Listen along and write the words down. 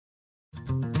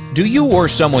Do you or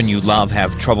someone you love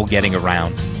have trouble getting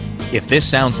around? If this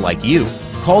sounds like you,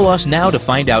 call us now to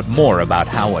find out more about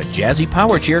how a Jazzy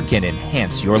power chair can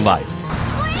enhance your life.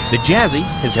 The Jazzy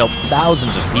has helped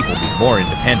thousands of people be more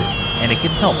independent, and it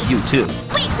can help you too.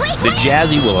 The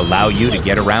Jazzy will allow you to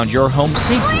get around your home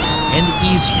safely and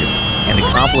easier and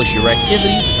accomplish your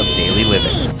activities of daily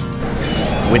living.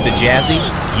 With the Jazzy,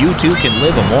 you too can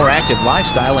live a more active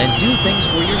lifestyle and do things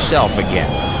for yourself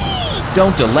again.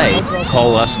 Don't delay,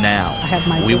 call us now.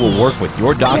 We will work with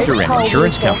your doctor and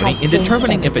insurance company in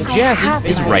determining if a Jazzy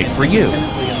is right for you.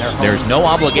 There's no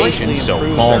obligation, so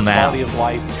call now.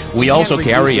 We also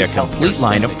carry a complete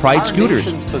line of Pride scooters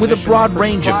with a broad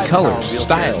range of colors,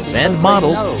 styles, and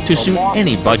models to suit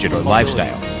any budget or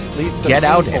lifestyle. Get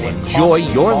out and enjoy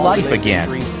your life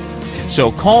again.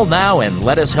 So call now and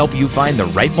let us help you find the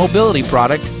right mobility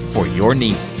product for your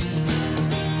needs.